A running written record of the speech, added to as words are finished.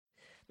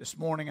This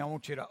morning, I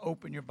want you to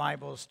open your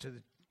Bibles to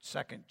the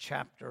second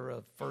chapter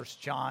of 1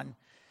 John.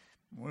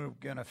 We're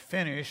going to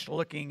finish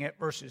looking at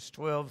verses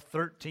 12,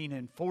 13,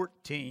 and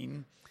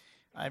 14.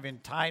 I've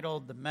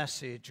entitled the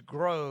message,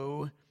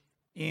 Grow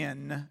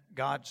in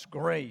God's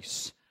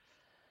Grace.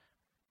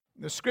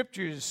 The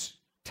Scriptures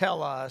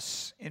tell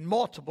us in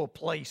multiple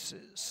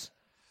places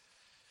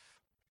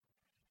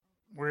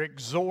we're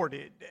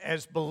exhorted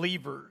as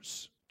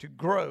believers to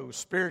grow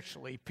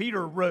spiritually.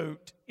 Peter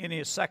wrote in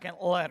his second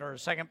letter,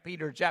 2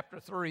 Peter chapter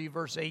 3,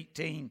 verse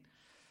 18,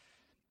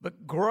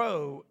 but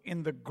grow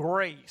in the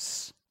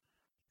grace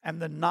and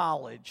the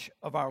knowledge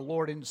of our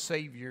Lord and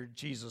Savior,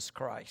 Jesus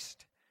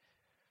Christ.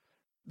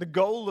 The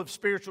goal of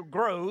spiritual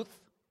growth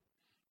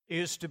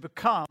is to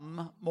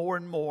become more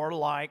and more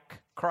like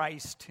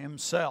Christ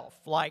himself,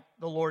 like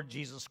the Lord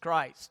Jesus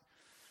Christ.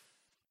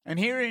 And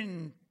here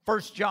in 1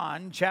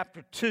 John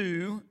chapter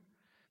 2,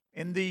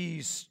 in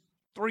these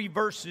 3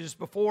 verses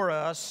before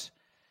us,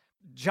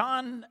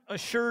 John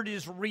assured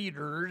his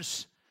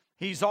readers,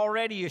 he's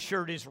already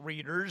assured his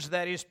readers,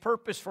 that his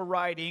purpose for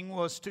writing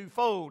was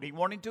twofold. He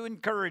wanted to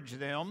encourage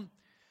them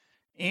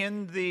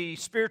in the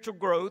spiritual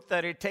growth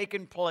that had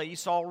taken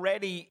place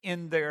already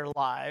in their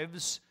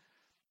lives,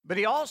 but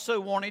he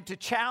also wanted to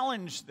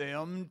challenge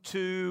them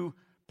to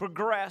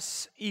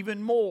progress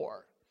even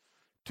more,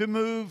 to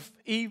move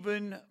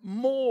even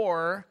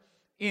more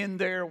in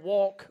their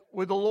walk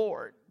with the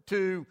Lord,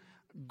 to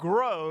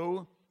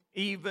grow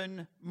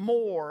even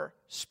more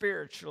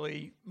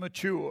spiritually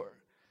mature.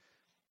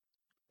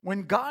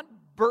 When God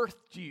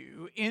birthed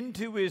you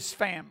into his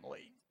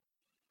family,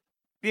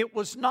 it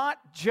was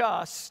not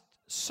just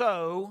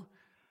so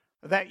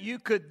that you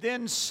could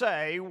then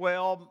say,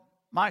 well,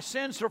 my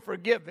sins are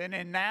forgiven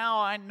and now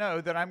I know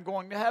that I'm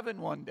going to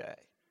heaven one day.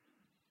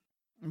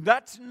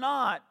 That's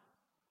not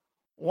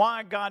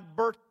why God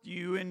birthed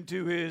you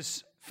into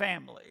his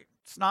family.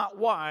 It's not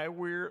why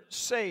we're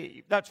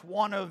saved. That's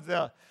one of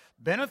the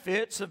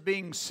benefits of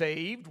being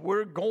saved.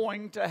 We're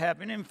going to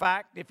heaven. In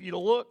fact, if you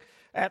look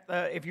at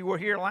if you were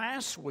here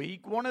last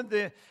week, one of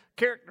the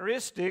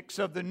characteristics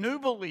of the new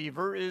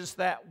believer is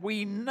that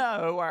we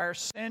know our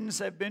sins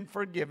have been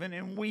forgiven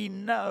and we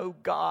know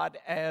God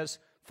as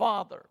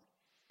Father.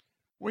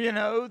 We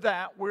know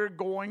that we're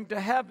going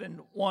to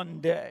heaven one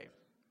day.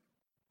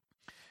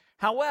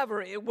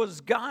 However, it was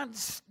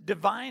God's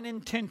divine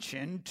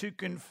intention to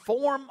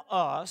conform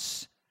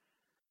us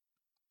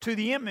to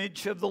the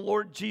image of the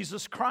Lord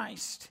Jesus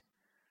Christ.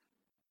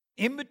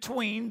 In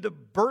between the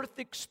birth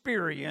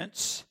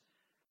experience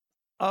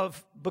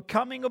of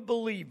becoming a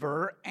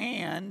believer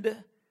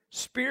and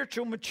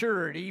spiritual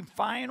maturity,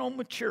 final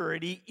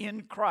maturity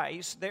in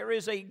Christ, there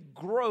is a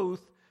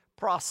growth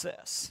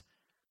process.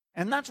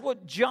 And that's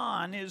what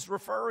John is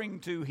referring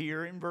to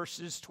here in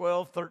verses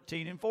 12,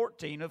 13, and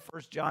 14 of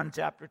 1 John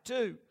chapter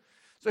 2.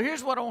 So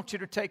here's what I want you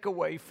to take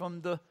away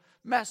from the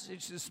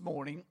message this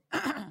morning.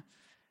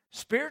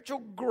 Spiritual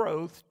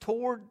growth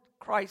toward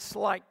Christ's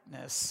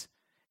likeness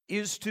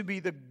is to be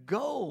the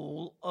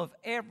goal of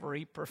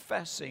every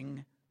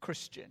professing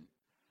Christian.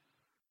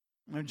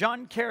 Now,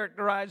 John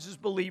characterizes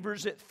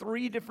believers at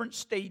 3 different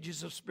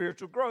stages of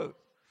spiritual growth.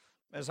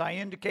 As I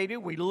indicated,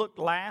 we looked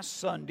last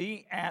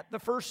Sunday at the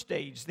first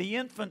stage, the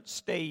infant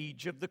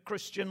stage of the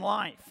Christian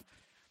life,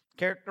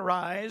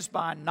 characterized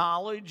by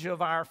knowledge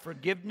of our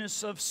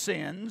forgiveness of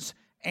sins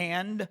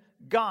and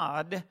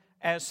God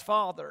as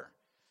Father.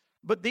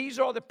 But these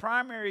are the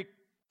primary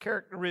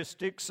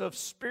characteristics of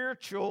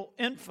spiritual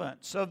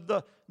infants, of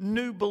the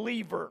new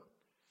believer.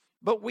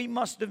 But we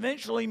must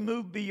eventually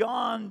move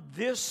beyond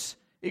this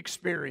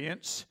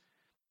experience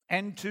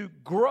and to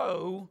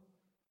grow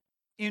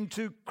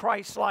into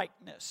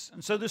Christ-likeness.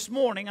 And so this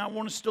morning, I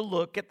want us to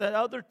look at the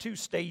other 2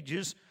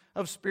 stages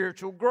of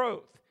spiritual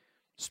growth: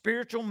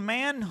 spiritual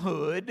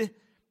manhood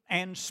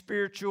and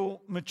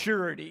spiritual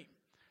maturity.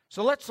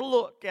 So let's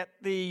look at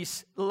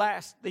these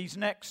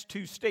next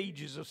 2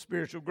 stages of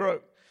spiritual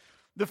growth.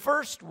 The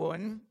first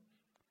one,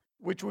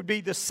 which would be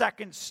the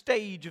second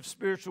stage of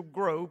spiritual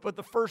growth, but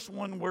the first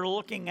one we're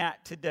looking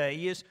at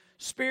today is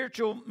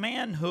spiritual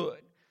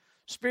manhood.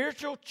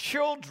 Spiritual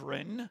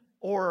children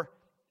or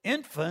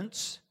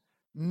infants,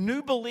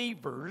 new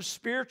believers,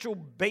 spiritual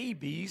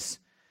babies,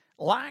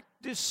 lack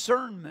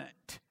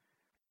discernment,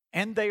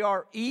 and they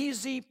are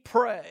easy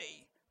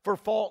prey for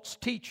false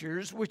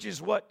teachers, which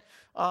is what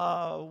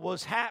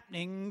was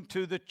happening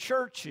to the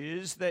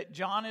churches that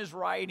John is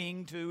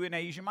writing to in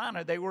Asia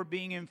Minor. They were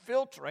being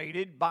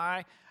infiltrated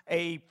by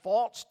a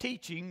false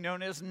teaching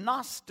known as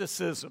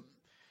Gnosticism.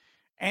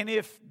 And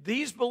if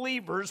these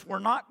believers were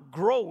not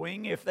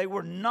growing, if they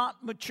were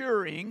not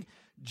maturing,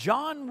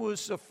 John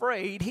was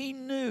afraid. He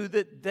knew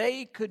that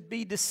they could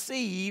be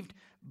deceived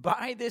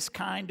by this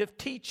kind of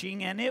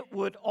teaching, and it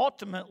would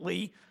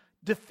ultimately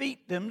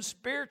defeat them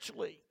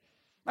spiritually.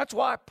 That's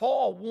why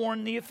Paul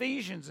warned the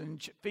Ephesians in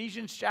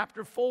Ephesians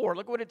chapter 4.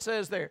 Look what it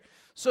says there.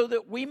 So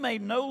that we may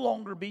no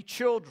longer be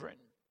children,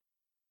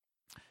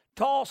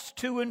 tossed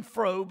to and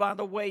fro by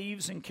the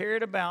waves and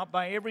carried about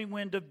by every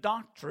wind of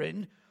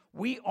doctrine,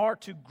 we are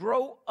to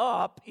grow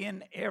up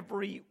in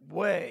every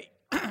way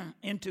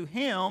into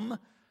Him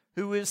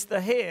who is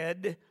the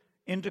head,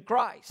 into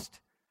Christ.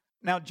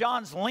 Now,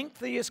 John's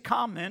lengthiest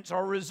comments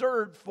are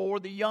reserved for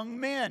the young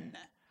men,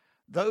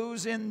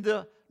 those in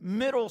the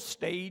middle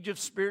stage of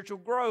spiritual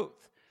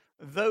growth,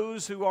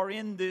 those who are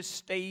in this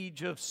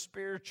stage of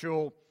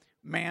spiritual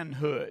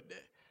manhood.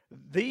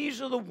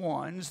 These are the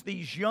ones,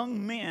 these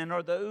young men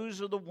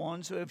those are the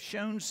ones who have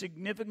shown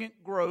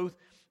significant growth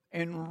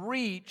and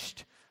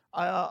reached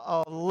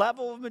a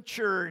level of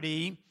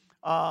maturity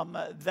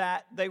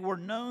that they were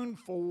known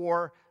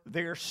for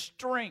their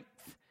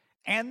strength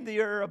and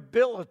their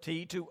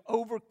ability to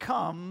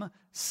overcome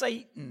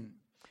Satan.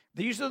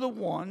 These are the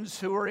ones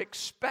who are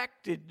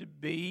expected to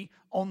be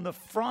on the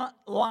front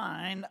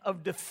line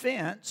of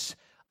defense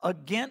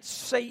against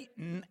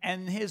Satan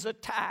and his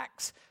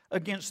attacks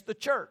against the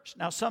church.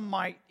 Now, some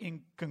might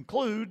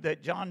conclude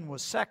that John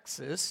was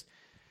sexist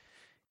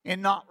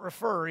in not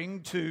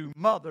referring to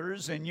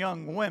mothers and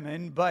young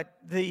women, but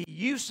the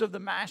use of the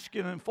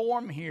masculine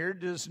form here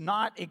does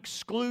not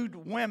exclude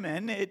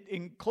women. It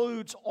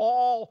includes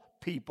all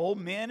people,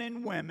 men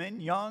and women,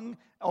 young,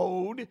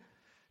 old,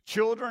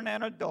 children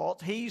and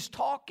adults. He's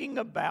talking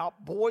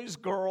about boys,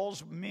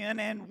 girls, men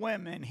and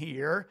women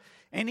here,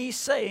 and he's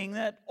saying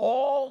that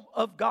all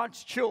of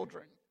God's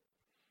children,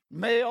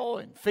 male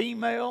and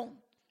female,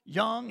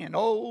 young and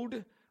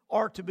old,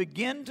 are to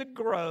begin to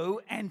grow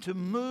and to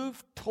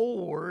move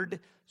toward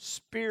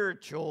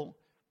spiritual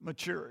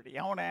maturity.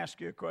 I want to ask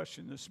you a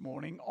question this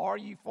morning. Are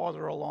you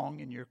farther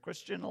along in your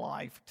Christian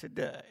life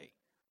today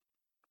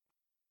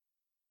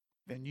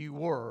than you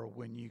were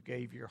when you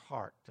gave your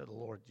heart to the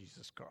Lord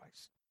Jesus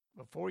Christ?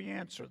 Before you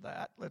answer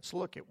that, let's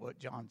look at what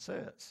John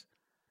says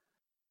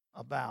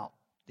about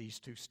these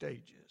two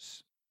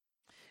stages.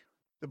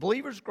 The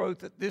believer's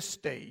growth at this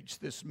stage,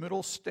 this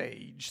middle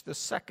stage, the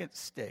second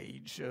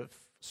stage of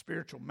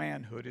spiritual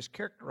manhood, is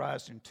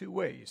characterized in two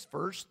ways.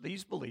 First,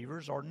 these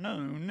believers are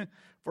known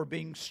for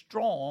being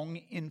strong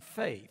in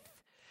faith.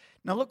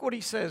 Now look what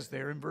he says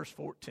there in verse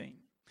 14.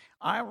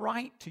 I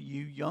write to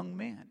you, young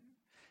men,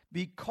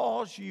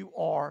 because you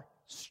are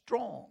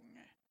strong,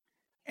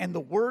 and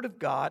the word of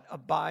God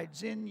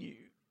abides in you.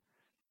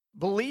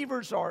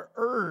 Believers are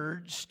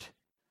urged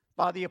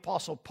by the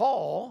Apostle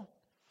Paul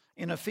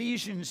in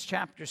Ephesians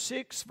chapter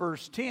 6,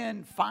 verse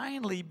 10,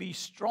 finally be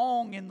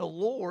strong in the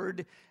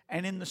Lord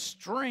and in the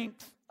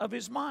strength of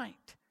his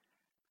might.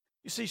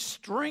 You see,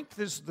 strength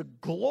is the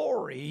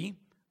glory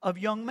of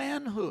young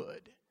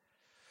manhood.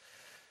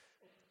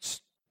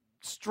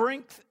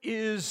 Strength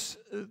is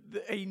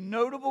a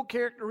notable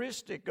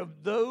characteristic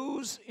of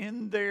those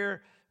in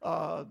their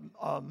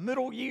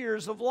middle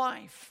years of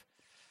life.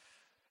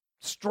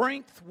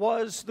 Strength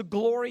was the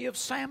glory of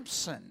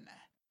Samson.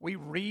 We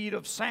read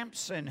of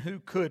Samson who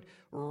could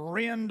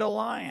rend a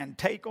lion,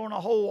 take on a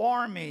whole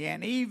army,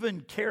 and even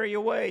carry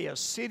away a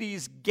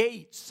city's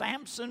gates.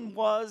 Samson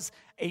was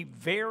a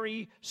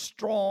very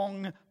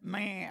strong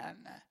man.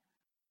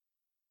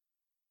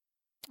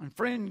 And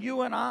friend,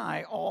 you and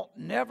I ought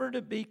never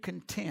to be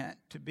content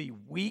to be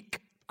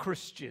weak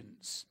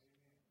Christians.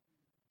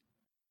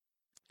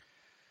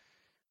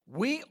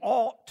 We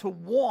ought to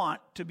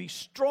want to be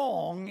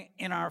strong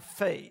in our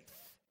faith.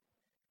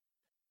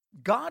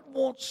 God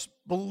wants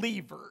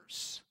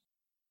believers,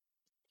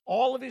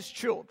 all of his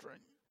children,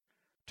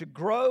 to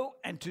grow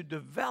and to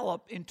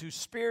develop into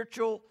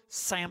spiritual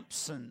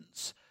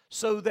Samsons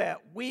so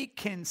that we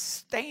can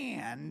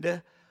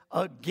stand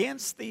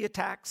against the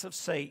attacks of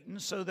Satan,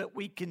 so that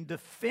we can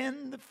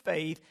defend the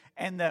faith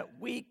and that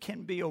we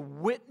can be a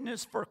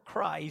witness for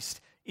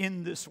Christ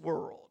in this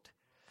world.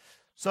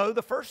 So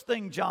the first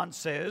thing John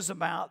says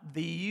about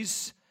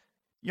these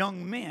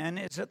young men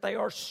is that they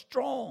are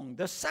strong.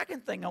 The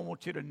second thing I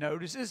want you to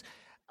notice is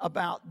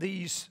about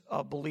these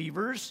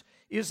believers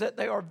is that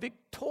they are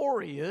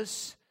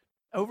victorious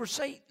over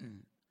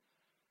Satan.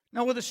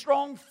 Now, with a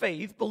strong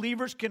faith,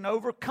 believers can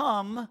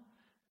overcome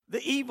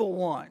the evil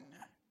one.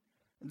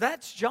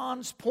 That's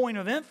John's point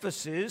of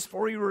emphasis,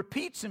 for he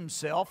repeats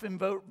himself in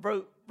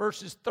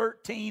verses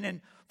 13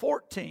 and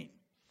 14.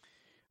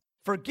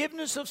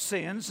 Forgiveness of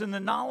sins and the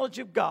knowledge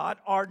of God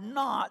are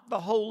not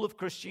the whole of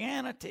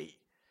Christianity.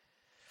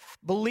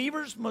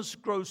 Believers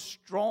must grow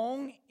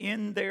strong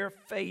in their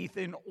faith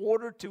in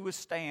order to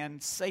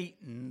withstand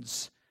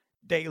Satan's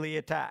daily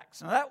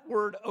attacks. Now, that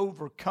word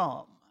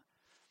overcome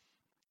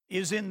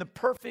is in the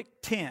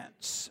perfect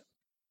tense,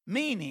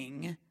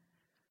 meaning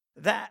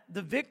that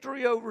the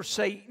victory over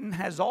Satan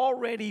has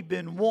already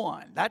been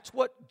won. That's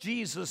what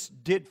Jesus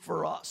did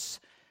for us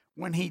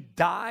when he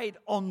died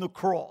on the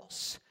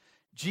cross.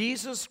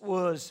 Jesus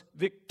was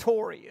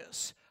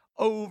victorious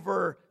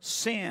over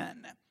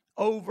sin,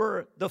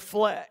 over the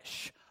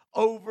flesh,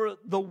 over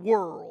the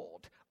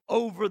world,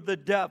 over the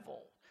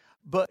devil.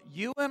 But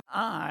you and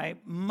I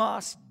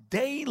must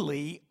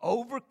daily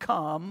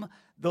overcome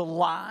the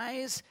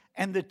lies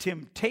and the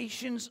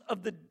temptations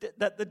of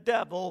that the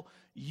devil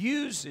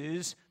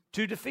uses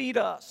to defeat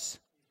us.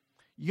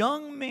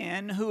 young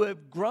men who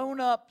have grown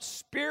up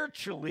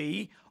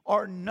spiritually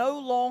are no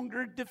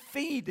longer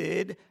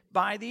defeated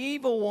by the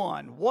evil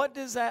one. What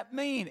does that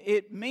mean?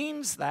 It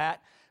means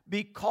that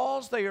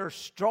because they are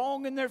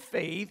strong in their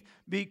faith,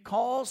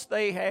 because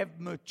they have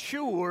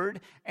matured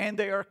and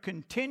they are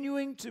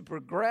continuing to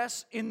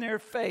progress in their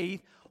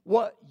faith,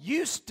 what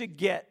used to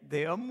get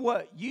them,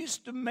 what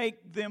used to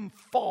make them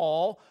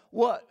fall,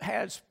 what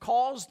has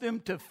caused them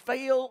to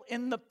fail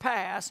in the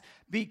past,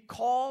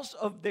 because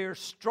of their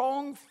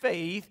strong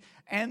faith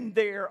and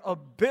their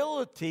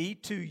ability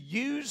to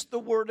use the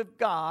Word of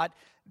God,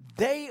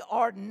 they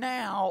are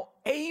now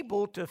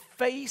able to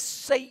face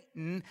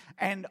Satan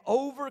and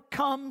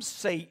overcome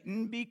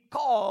Satan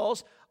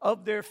because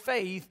of their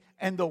faith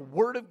and the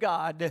Word of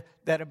God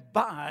that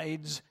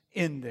abides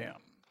in them.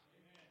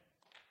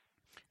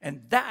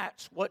 And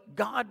that's what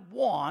God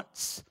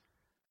wants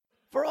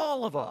for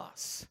all of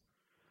us.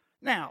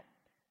 Now,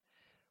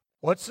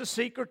 what's the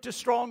secret to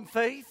strong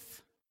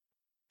faith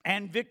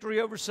and victory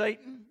over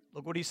Satan?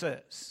 Look what he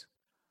says.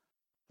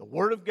 The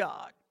Word of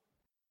God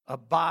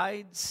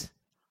abides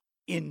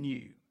in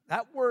you.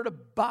 That word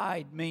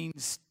abide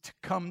means to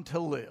come to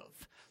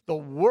live. The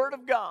Word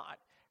of God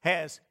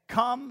has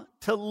come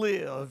to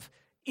live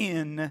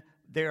in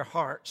their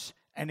hearts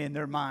and in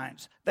their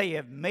minds. They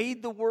have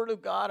made the Word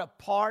of God a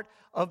part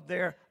of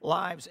their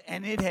lives,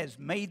 and it has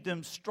made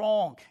them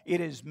strong. It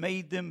has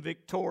made them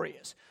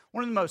victorious.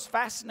 One of the most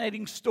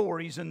fascinating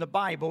stories in the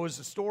Bible is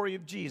the story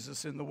of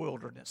Jesus in the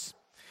wilderness.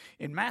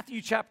 In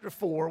Matthew chapter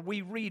 4,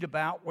 we read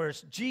about where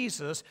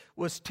Jesus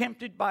was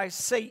tempted by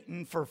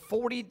Satan for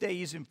 40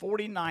 days and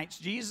 40 nights.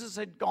 Jesus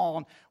had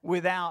gone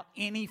without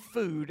any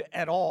food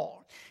at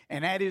all.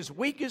 And at his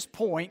weakest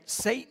point,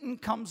 Satan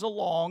comes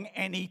along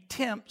and he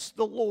tempts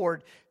the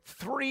Lord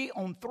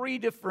on three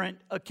different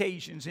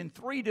occasions, in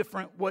three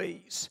different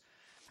ways.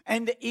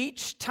 And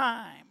each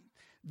time,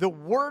 the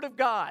Word of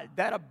God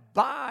that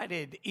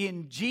abided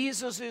in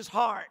Jesus'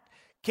 heart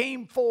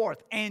came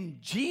forth, and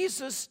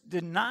Jesus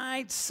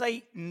denied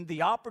Satan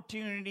the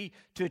opportunity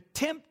to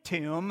tempt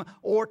him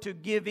or to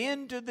give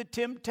in to the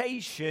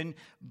temptation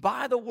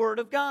by the Word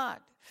of God.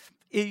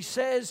 He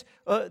says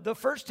the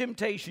first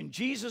temptation,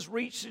 Jesus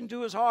reached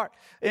into his heart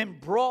and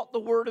brought the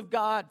Word of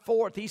God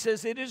forth. He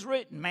says, "It is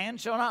written, man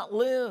shall not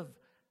live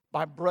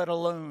by bread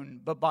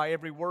alone, but by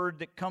every word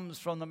that comes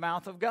from the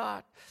mouth of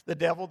God." The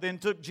devil then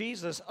took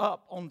Jesus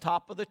up on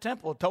top of the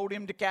temple, told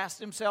him to cast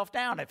himself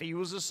down. If he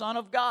was the Son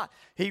of God,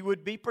 he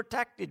would be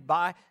protected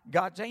by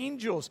God's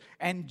angels.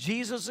 And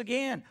Jesus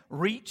again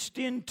reached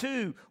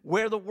into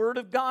where the Word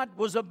of God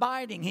was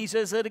abiding. He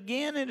says that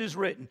again it is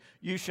written,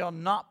 "You shall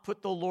not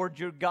put the Lord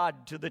your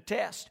God to the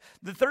test."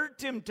 The third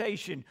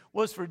temptation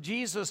was for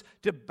Jesus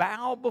to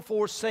bow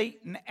before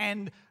Satan,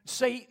 and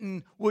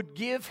Satan would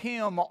give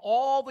him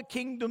all the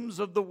kingdoms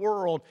of the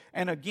world.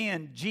 And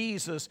again,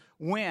 Jesus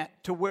went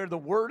to where the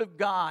Word of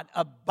God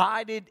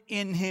abided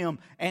in him.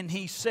 And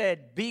he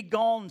said, "Be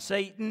gone,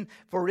 Satan,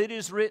 for it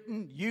is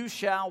written, you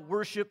shall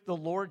worship the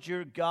Lord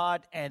your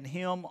God, and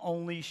him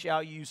only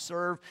shall you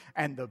serve."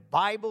 And the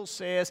Bible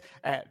says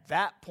at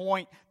that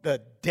point, the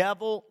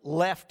devil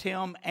left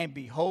him, and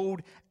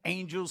behold,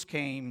 angels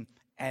came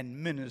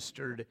and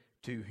ministered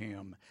to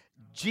him.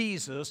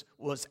 Jesus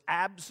was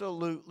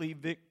absolutely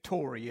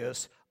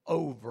victorious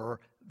over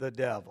the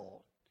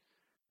devil.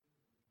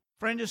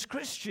 Friend, as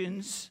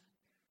Christians,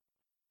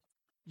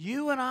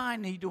 you and I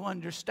need to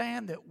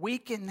understand that we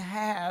can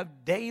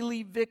have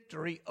daily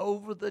victory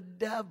over the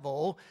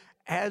devil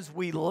as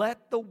we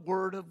let the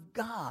Word of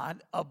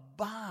God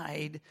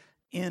abide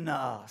in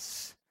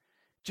us.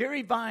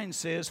 Jerry Vine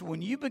says,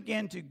 when you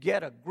begin to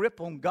get a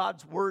grip on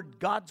God's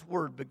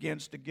Word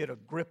begins to get a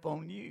grip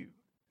on you.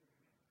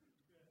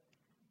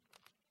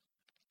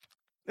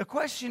 The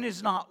question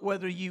is not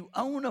whether you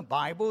own a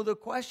Bible. The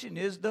question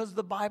is, does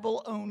the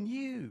Bible own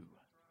you?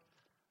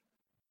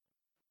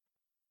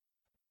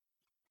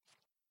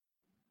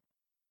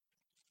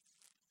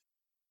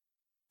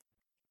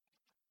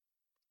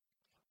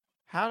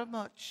 How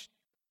much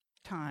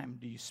time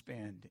do you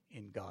spend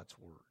in God's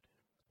Word?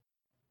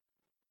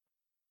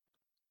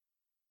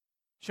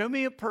 Show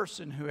me a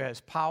person who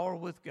has power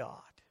with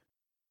God,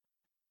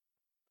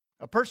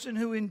 a person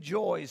who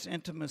enjoys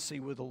intimacy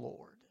with the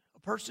Lord, a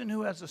person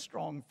who has a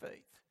strong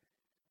faith,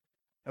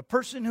 a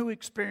person who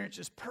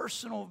experiences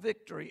personal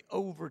victory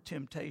over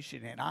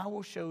temptation, and I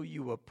will show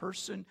you a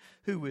person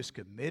who is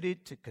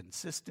committed to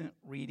consistent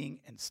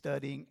reading and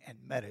studying and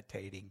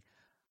meditating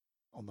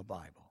on the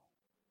Bible.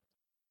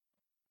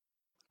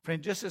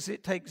 Friend, just as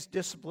it takes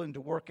discipline to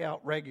work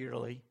out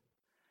regularly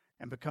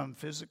and become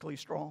physically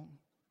strong,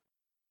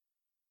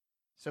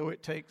 so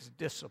it takes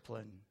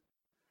discipline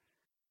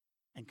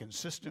and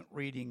consistent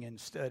reading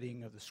and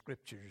studying of the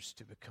Scriptures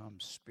to become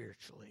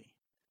spiritually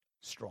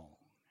strong.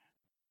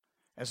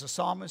 As the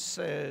psalmist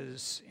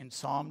says in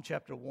Psalm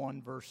chapter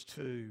 1, verse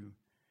 2,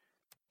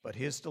 "But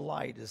his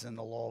delight is in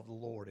the law of the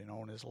Lord, and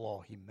on his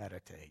law he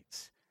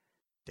meditates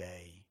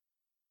day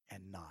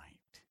and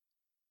night."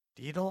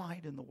 Do you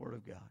delight in the Word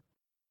of God?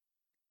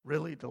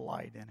 Really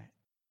delight in it?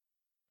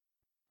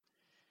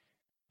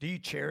 Do you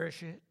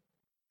cherish it?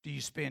 Do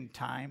you spend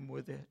time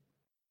with it?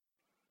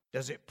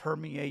 Does it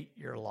permeate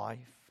your life?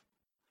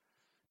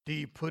 Do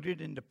you put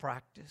it into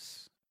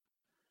practice?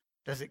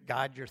 Does it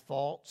guide your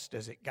thoughts?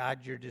 Does it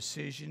guide your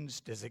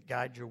decisions? Does it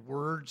guide your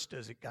words?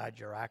 Does it guide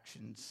your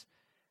actions?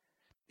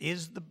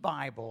 Is the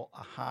Bible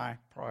a high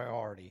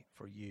priority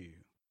for you?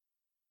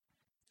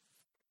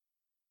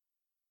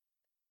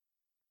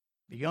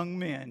 The young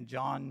men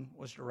John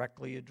was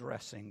directly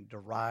addressing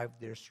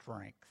derived their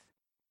strength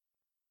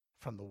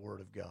from the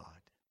Word of God.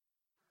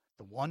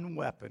 The one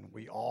weapon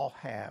we all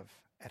have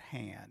at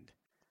hand,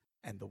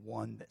 and the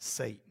one that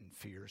Satan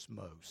fears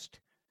most,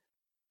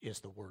 is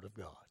the Word of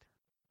God.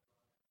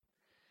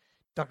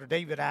 Dr.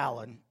 David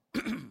Allen,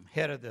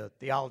 head of the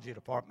theology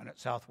department at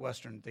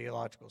Southwestern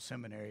Theological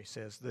Seminary,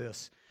 says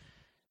this: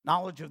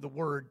 knowledge of the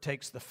Word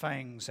takes the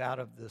fangs out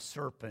of the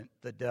serpent,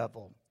 the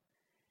devil.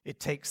 It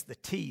takes the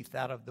teeth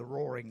out of the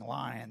roaring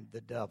lion,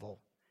 the devil,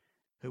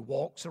 who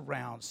walks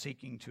around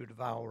seeking to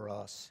devour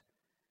us.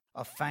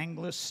 A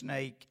fangless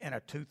snake and a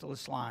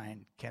toothless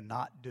lion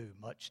cannot do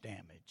much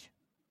damage.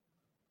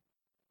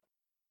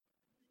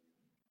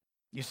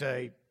 You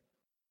say,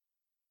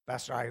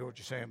 Pastor, I hear what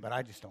you're saying, but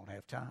I just don't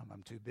have time.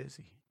 I'm too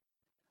busy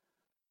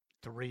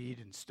to read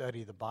and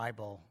study the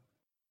Bible.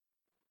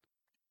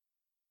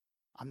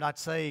 I'm not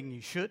saying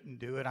you shouldn't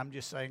do it. I'm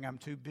just saying I'm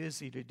too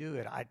busy to do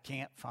it. I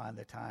can't find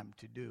the time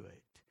to do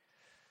it.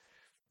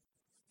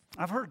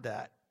 I've heard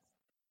that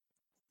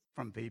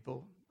from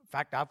people. In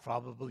fact, I've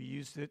probably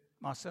used it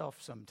myself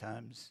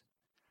sometimes.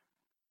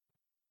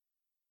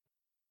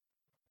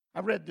 I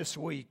read this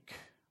week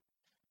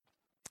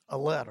a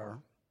letter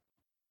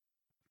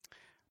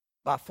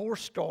by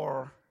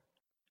 4-star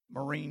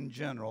Marine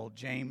General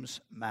James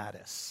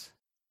Mattis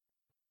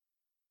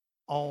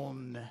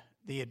on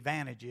the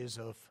advantages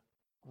of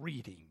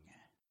reading.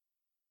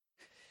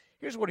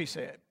 Here's what he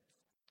said.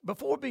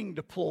 Before being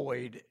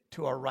deployed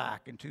to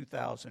Iraq in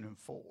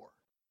 2004,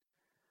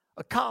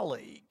 a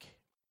colleague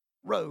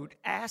wrote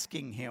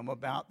asking him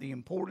about the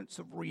importance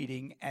of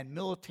reading and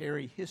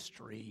military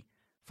history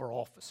for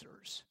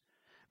officers,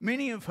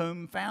 many of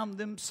whom found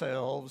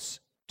themselves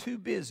too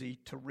busy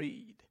to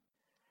read.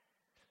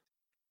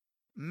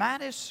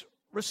 Mattis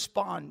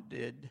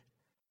responded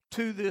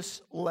to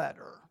this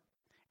letter,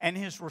 and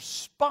his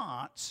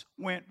response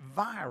went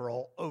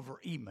viral over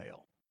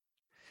email.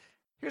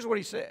 Here's what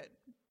he said.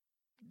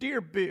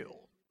 Dear Bill,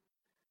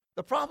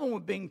 the problem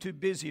with being too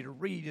busy to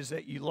read is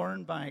that you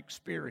learn by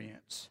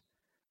experience,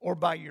 or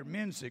by your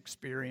men's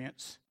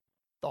experience,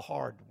 the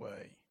hard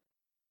way.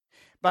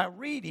 By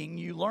reading,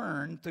 you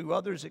learn through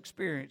others'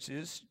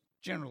 experiences,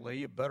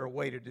 generally a better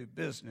way to do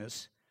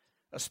business,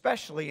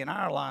 especially in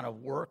our line of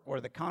work where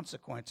the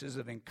consequences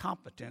of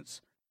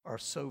incompetence are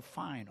so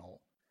final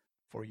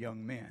for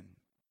young men.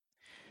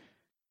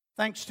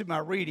 Thanks to my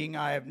reading,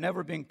 I have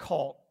never been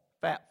caught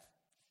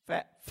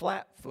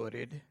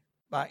flat-footed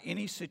by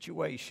any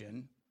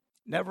situation,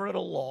 never at a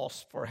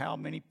loss for how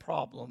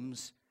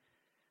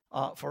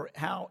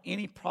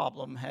any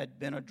problem had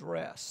been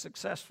addressed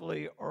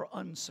successfully or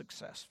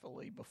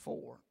unsuccessfully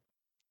before.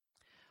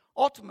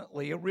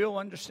 Ultimately, a real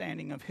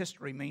understanding of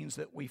history means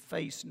that we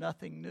face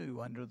nothing new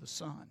under the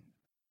sun.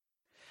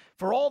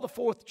 For all the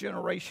fourth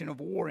generation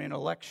of war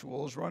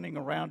intellectuals running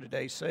around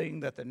today saying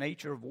that the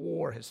nature of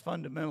war has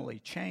fundamentally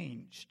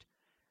changed,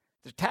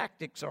 the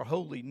tactics are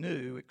wholly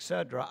new,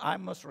 etc., I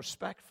must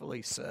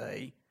respectfully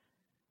say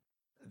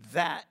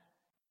that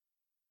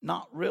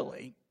not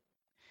really.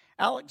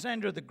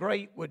 Alexander the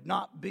Great would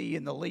not be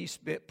in the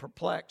least bit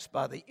perplexed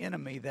by the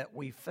enemy that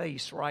we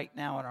face right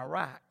now in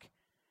Iraq.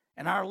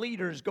 And our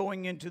leaders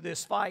going into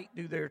this fight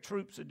do their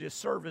troops a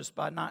disservice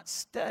by not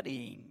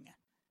studying.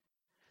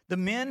 The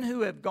men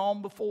who have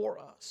gone before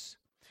us,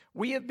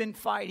 we have been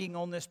fighting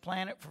on this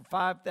planet for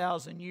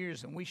 5,000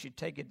 years, and we should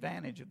take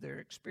advantage of their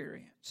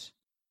experience.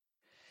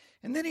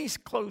 And then he's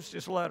closed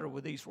his letter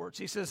with these words.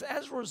 He says,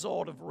 as a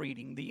result of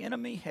reading, the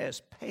enemy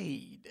has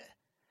paid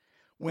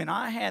when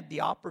I had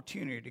the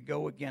opportunity to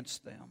go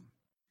against them.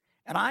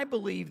 And I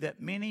believe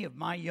that many of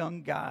my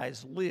young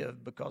guys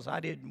lived because I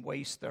didn't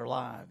waste their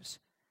lives,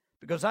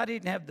 because I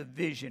didn't have the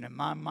vision in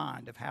my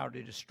mind of how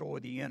to destroy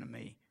the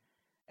enemy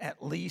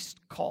at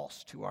least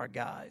cost to our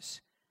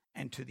guys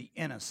and to the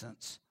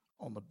innocents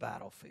on the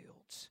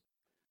battlefields.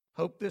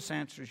 Hope this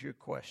answers your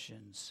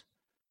questions.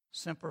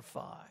 Semper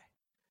Fi,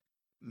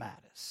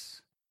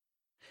 Mattis.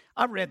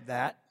 I read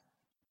that,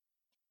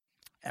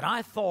 and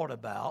I thought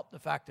about the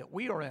fact that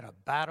we are in a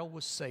battle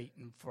with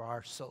Satan for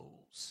our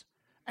souls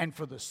and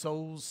for the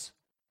souls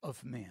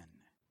of men.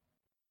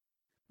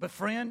 But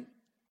friend,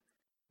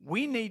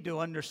 we need to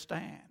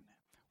understand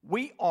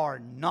we are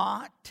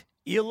not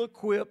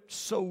ill-equipped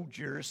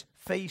soldiers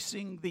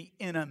facing the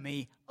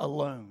enemy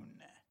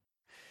alone.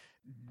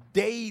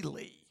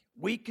 Daily,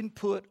 we can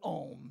put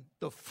on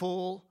the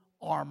full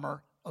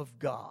armor of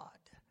God.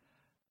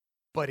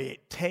 But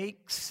it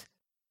takes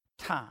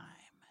time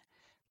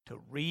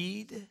to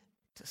read,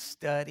 to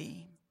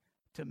study,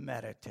 to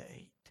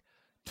meditate,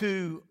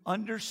 to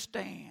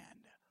understand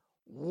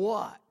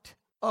what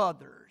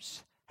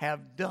others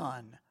have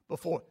done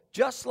before.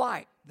 Just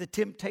like the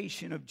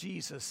temptation of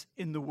Jesus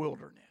in the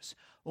wilderness.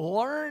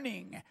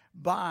 Learning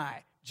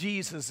by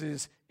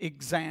Jesus'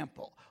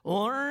 example.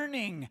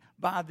 Learning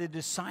by the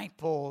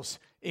disciples'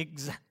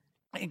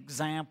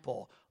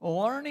 example.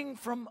 Learning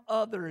from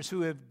others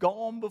who have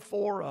gone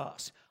before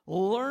us.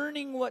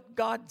 Learning what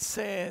God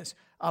says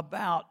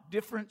about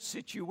different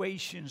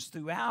situations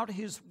throughout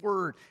His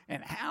Word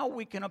and how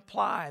we can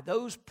apply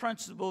those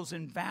principles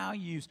and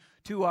values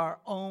to our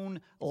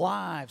own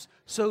lives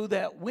so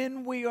that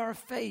when we are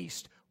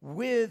faced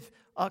with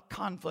a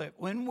conflict,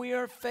 when we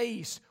are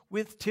faced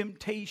with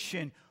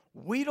temptation,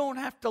 we don't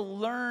have to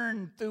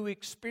learn through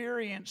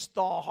experience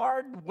the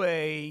hard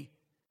way,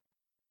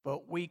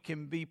 but we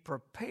can be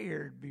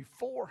prepared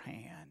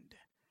beforehand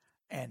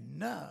and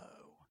know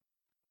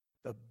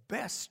the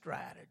best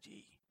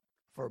strategy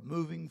for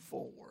moving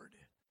forward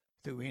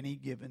through any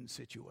given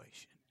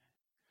situation.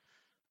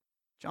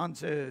 John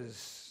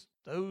says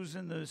those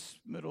in this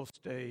middle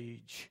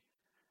stage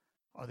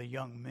are the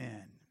young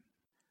men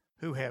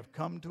who have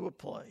come to a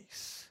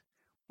place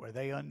where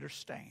they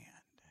understand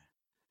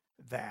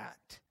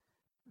that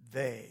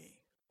they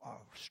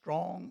are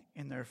strong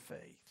in their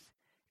faith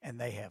and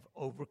they have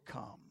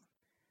overcome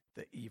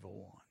the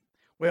evil one.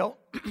 Well,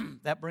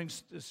 that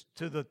brings us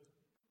to the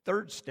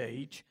third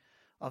stage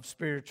of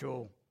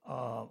spiritual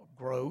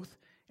growth,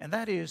 and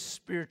that is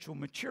spiritual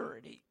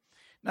maturity.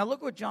 Now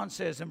look what John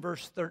says in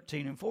verse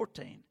 13 and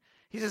 14.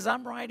 He says,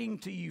 I'm writing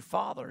to you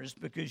fathers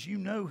because you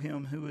know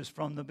him who is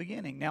from the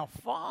beginning. Now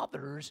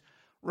fathers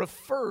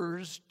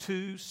refers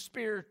to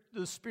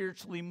the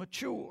spiritually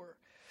mature.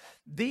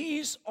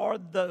 These are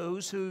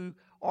those who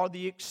are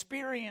the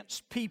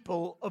experienced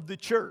people of the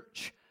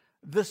church,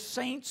 the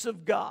saints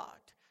of God,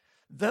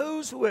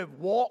 those who have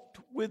walked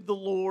with the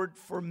Lord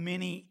for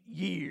many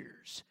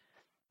years.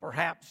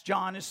 Perhaps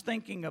John is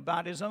thinking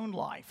about his own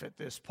life at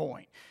this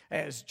point.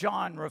 As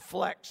John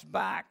reflects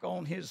back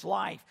on his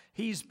life,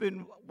 he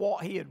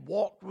had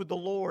walked with the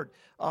Lord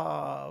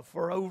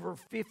for over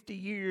 50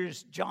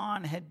 years.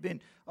 John had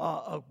been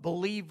a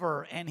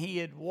believer, and he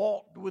had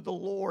walked with the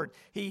Lord.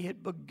 He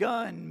had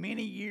begun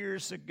many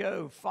years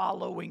ago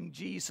following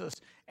Jesus,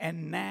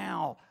 and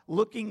now,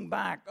 looking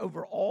back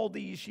over all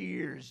these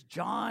years,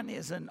 John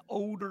is an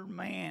older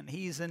man.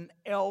 He's an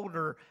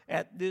elder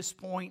at this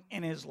point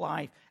in his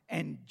life.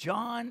 And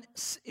John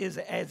is,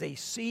 as a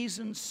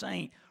seasoned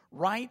saint,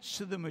 writes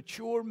to the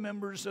mature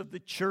members of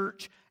the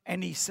church,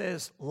 and he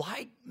says,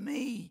 like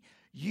me,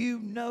 you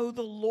know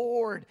the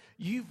Lord.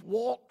 You've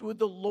walked with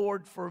the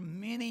Lord for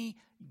many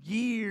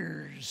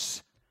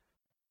years.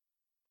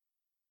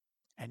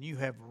 And you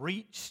have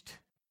reached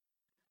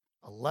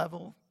a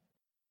level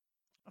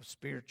of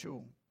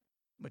spiritual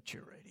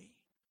maturity.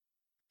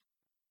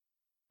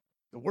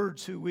 The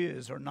words "who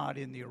is" are not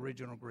in the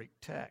original Greek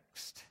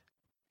text.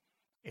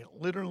 It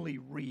literally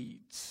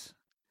reads,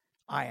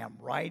 I am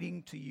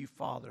writing to you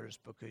fathers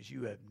because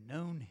you have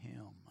known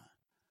him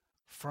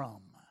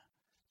from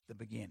the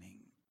beginning.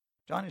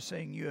 John is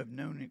saying you have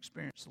known and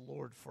experienced the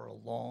Lord for a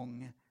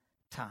long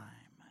time.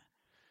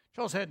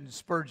 Charles Haddon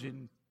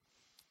Spurgeon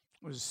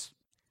was,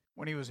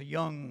 when he was a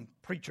young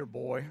preacher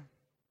boy,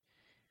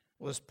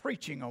 was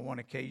preaching on one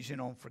occasion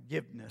on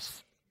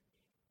forgiveness.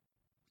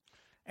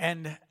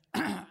 And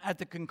at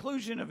the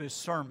conclusion of his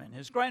sermon,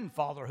 his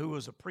grandfather, who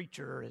was a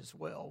preacher as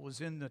well,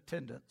 was in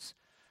attendance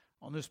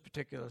on this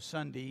particular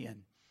Sunday.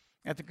 And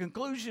at the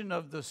conclusion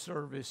of the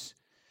service,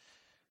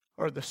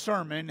 or the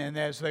sermon, and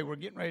as they were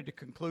getting ready to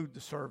conclude the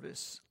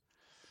service,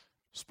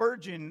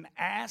 Spurgeon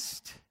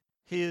asked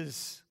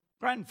his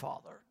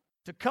grandfather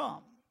to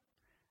come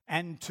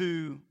and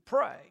to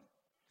pray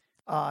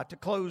to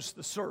close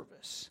the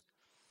service.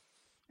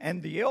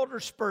 And the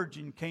elder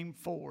Spurgeon came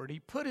forward. He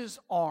put his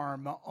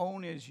arm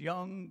on his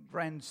young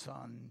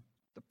grandson,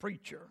 the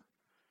preacher,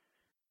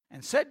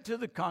 and said to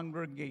the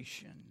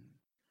congregation,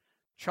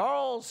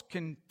 Charles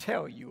can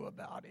tell you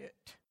about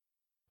it,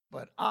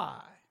 but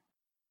I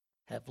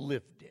have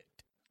lived it.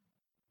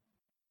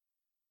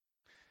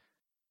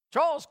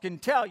 Charles can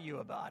tell you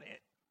about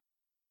it,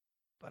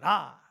 but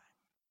I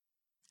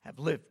have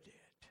lived it.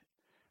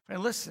 And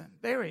listen,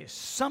 there is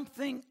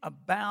something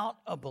about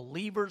a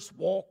believer's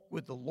walk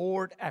with the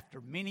Lord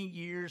after many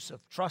years of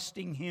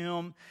trusting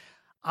him.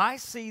 I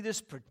see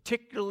this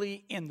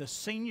particularly in the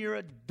senior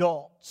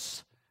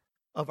adults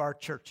of our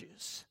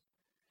churches.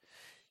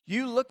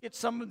 You look at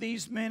some of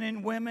these men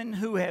and women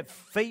who have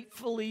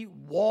faithfully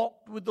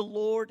walked with the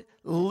Lord,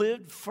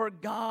 lived for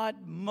God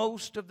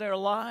most of their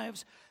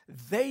lives.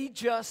 They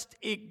just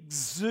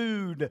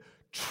exude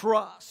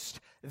trust.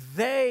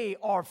 They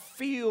are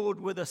filled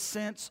with a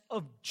sense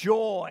of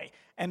joy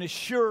and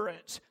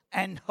assurance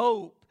and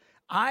hope.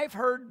 I've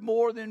heard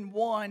more than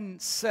one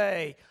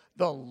say,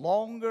 the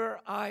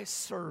longer I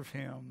serve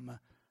him,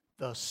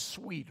 the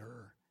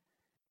sweeter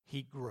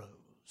he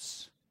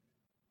grows.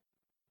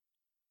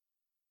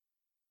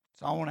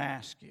 So I want to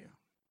ask you,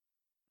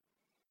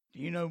 do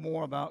you know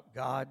more about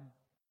God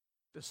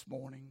this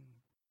morning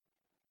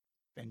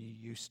than you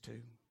used to?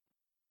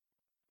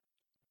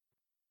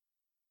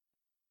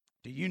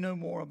 Do you know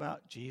more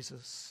about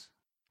Jesus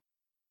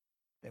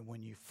than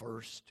when you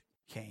first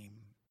came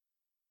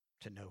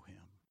to know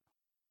Him.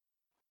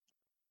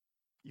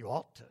 You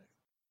ought to.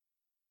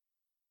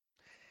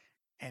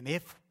 And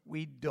if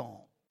we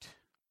don't,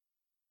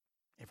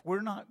 if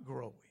we're not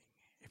growing,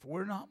 if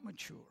we're not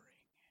maturing,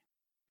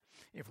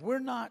 if we're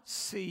not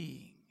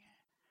seeing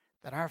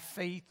that our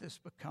faith is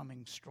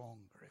becoming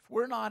stronger, if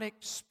we're not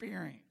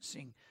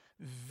experiencing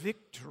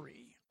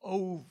victory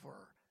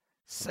over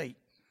Satan,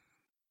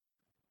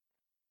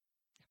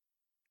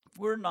 if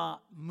we're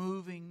not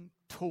moving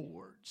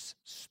towards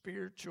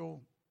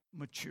spiritual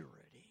maturity,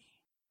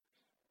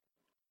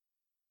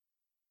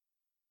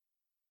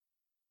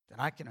 then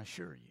I can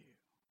assure you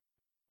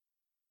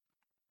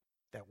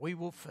that we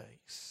will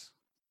face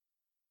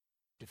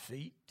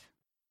defeat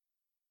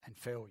and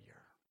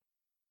failure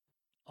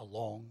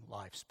along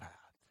life's path.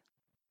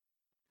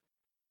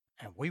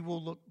 And we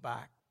will look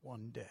back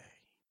one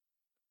day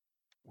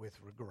with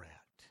regret,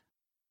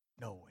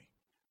 knowing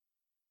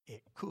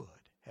it could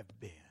have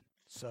been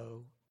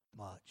so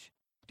much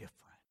different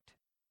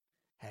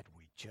had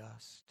we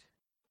just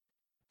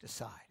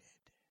decided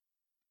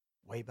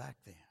way back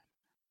then,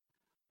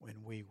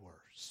 when we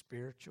were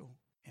spiritual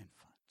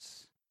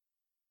infants,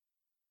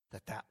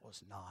 that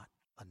was not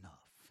enough.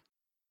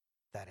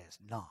 That is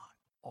not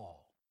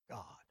all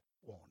God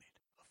wanted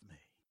of me.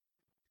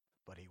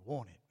 But He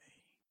wanted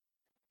me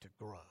to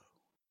grow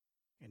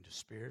into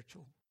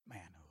spiritual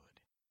manhood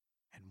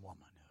and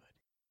womanhood,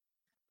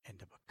 and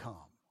to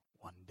become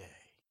one day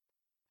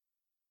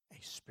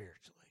a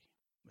spiritually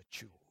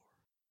mature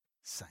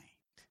saint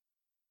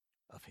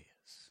of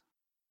His.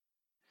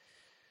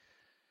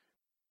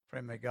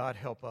 Friend, may God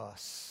help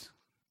us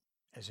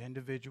as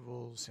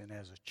individuals and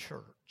as a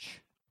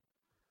church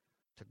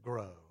to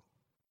grow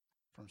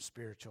from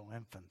spiritual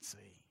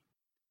infancy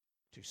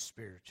to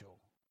spiritual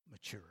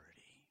maturity.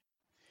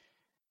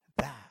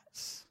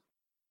 That's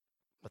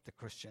what the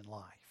Christian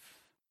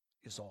life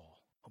is all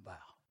about.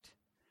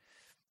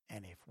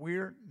 And if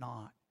we're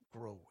not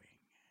growing,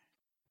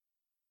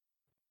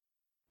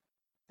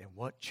 then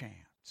what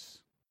chance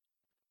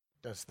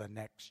does the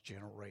next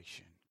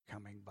generation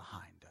coming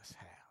behind us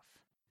have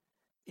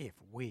if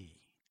we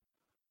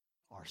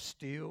are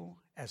still,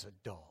 as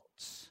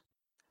adults,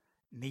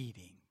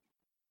 needing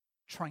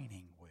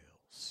training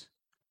wheels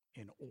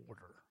in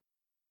order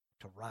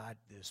to ride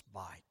this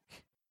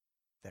bike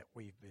that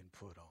we've been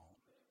put on,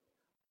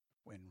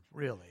 when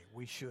really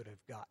we should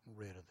have gotten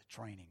rid of the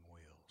training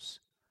wheels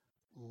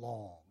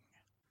long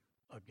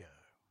ago?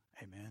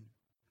 Amen.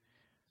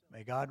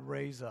 May God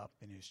raise up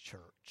in His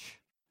church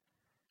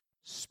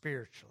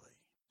spiritually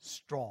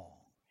strong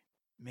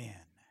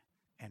men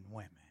and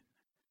women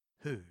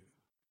who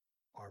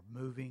are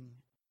moving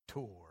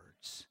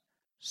towards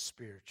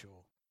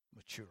spiritual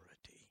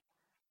maturity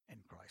and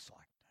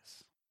Christ-likeness.